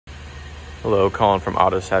Hello, Colin from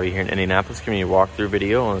Auto Savvy here in Indianapolis, giving you a walkthrough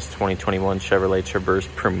video on this 2021 Chevrolet Traverse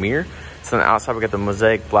Premier. So on the outside, we got the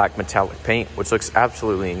mosaic black metallic paint, which looks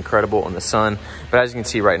absolutely incredible in the sun. But as you can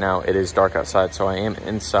see right now, it is dark outside, so I am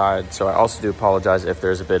inside. So I also do apologize if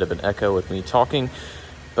there's a bit of an echo with me talking.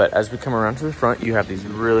 But as we come around to the front, you have these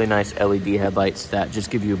really nice LED headlights that just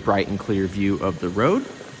give you a bright and clear view of the road.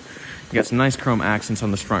 You got some nice chrome accents on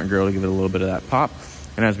this front grille to give it a little bit of that pop.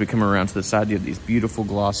 And as we come around to the side, you have these beautiful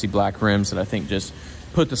glossy black rims that I think just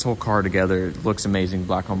put this whole car together. It looks amazing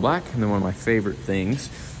black on black. And then one of my favorite things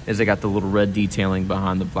is they got the little red detailing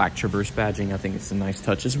behind the black Traverse badging. I think it's a nice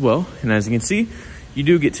touch as well. And as you can see, you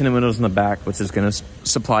do get tinted windows in the back, which is going to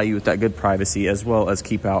supply you with that good privacy as well as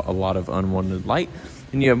keep out a lot of unwanted light.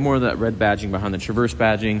 And you have more of that red badging behind the Traverse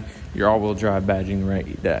badging, your all-wheel drive badging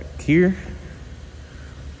right back here.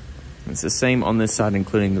 It's the same on this side,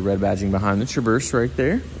 including the red badging behind the Traverse right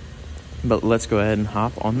there. But let's go ahead and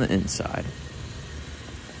hop on the inside.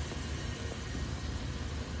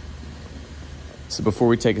 So before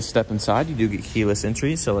we take a step inside, you do get keyless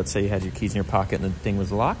entry. So let's say you had your keys in your pocket and the thing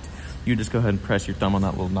was locked. You just go ahead and press your thumb on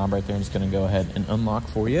that little knob right there, and it's going to go ahead and unlock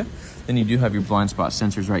for you. Then you do have your blind spot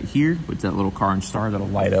sensors right here with that little car and star that'll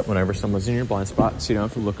light up whenever someone's in your blind spot, so you don't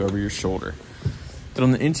have to look over your shoulder. Then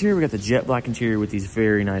on the interior, we got the jet black interior with these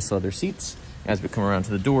very nice leather seats. As we come around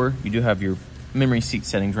to the door, you do have your memory seat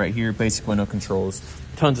settings right here, basic window controls,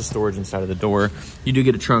 tons of storage inside of the door. You do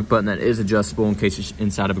get a trunk button that is adjustable in case you're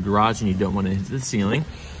inside of a garage and you don't want to hit the ceiling.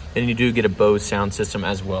 And you do get a Bose sound system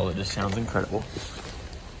as well. It just sounds incredible.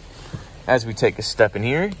 As we take a step in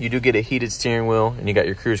here, you do get a heated steering wheel, and you got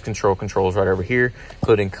your cruise control controls right over here,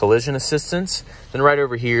 including collision assistance. Then right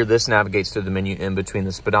over here, this navigates through the menu in between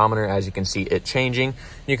the speedometer, as you can see it changing.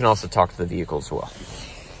 You can also talk to the vehicle as well.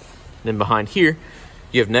 Then behind here,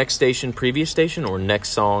 you have next station, previous station, or next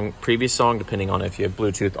song, previous song, depending on if you have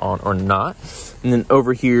Bluetooth on or not. And then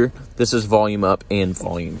over here, this is volume up and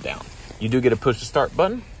volume down. You do get a push to start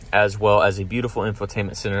button, as well as a beautiful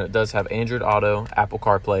infotainment center. It does have Android Auto, Apple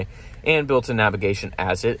CarPlay, and built-in navigation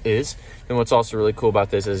as it is. And what's also really cool about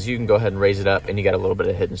this is you can go ahead and raise it up, and you got a little bit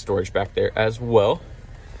of hidden storage back there as well.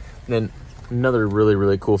 And then another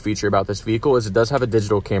really cool feature about this vehicle is it does have a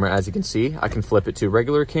digital camera. As you can see, I can flip it to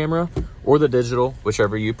regular camera or the digital,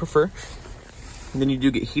 whichever you prefer. And then you do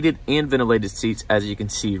get heated and ventilated seats, as you can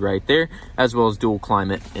see right there, as well as dual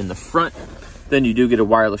climate in the front. Then you do get a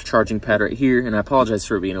wireless charging pad right here, and I apologize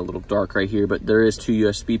for it being a little dark right here, but there is 2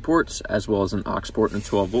 USB ports as well as an aux port and a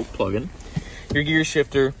 12-volt plug-in. Your gear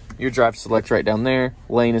shifter, your drive select right down there,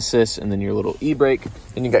 lane assist, and then your little e-brake.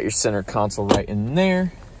 And you got your center console right in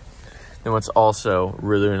there. Then what's also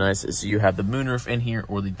really nice is you have the moonroof in here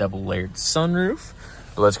or the double layered sunroof.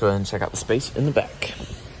 But let's go ahead and check out the space in the back.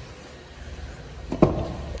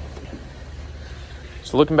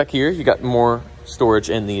 So looking back here, you got more storage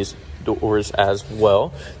in these doors as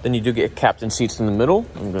well. Then you do get captain seats in the middle.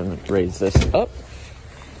 I'm going to raise this up.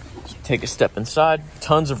 Take a step inside.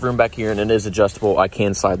 Tons of room back here, and it is adjustable. I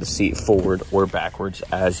can slide the seat forward or backwards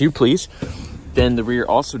as you please. Then the rear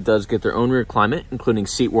also does get their own rear climate, including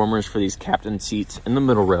seat warmers for these captain seats in the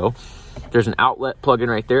middle row. There's an outlet plug-in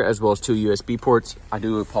right there, as well as 2 USB ports. I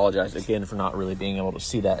do apologize again for not really being able to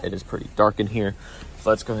see that. It is pretty dark in here. So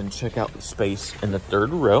let's go ahead and check out the space in the third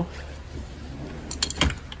row.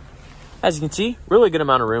 As you can see, really good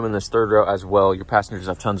amount of room in this third row as well. Your passengers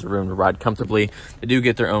have tons of room to ride comfortably. They do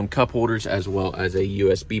get their own cup holders as well as a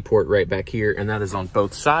USB port right back here, and that is on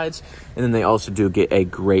both sides. And then they also do get a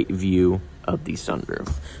great view of the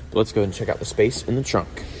sunroof. But let's go ahead and check out the space in the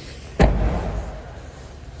trunk.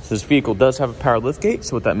 So this vehicle does have a power liftgate,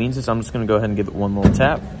 so what that means is I'm just going to go ahead and give it one little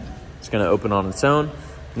tap. It's going to open on its own.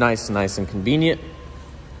 Nice and convenient.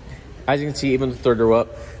 As you can see, even the third row up,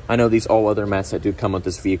 I know these all-weather mats that do come with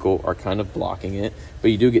this vehicle are kind of blocking it,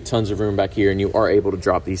 but you do get tons of room back here, and you are able to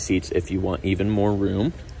drop these seats if you want even more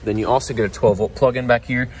room. Then you also get a 12-volt plug-in back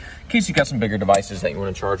here in case you got some bigger devices that you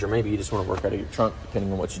want to charge, or maybe you just want to work out of your trunk,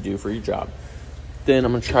 depending on what you do for your job. Then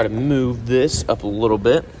I'm going to try to move this up a little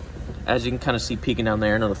bit. As you can kind of see peeking down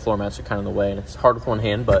there, I know the floor mats are kind of in the way, and it's hard with one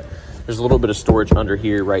hand, but there's a little bit of storage under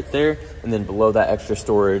here right there, and then below that extra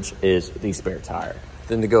storage is the spare tire.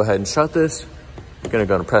 Then to go ahead and shut this, you're going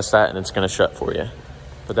to press that, and it's going to shut for you.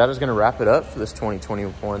 But that is going to wrap it up for this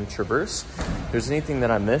 2021 Traverse. If there's anything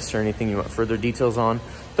that I missed or anything you want further details on,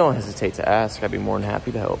 don't hesitate to ask. I'd be more than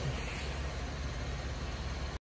happy to help.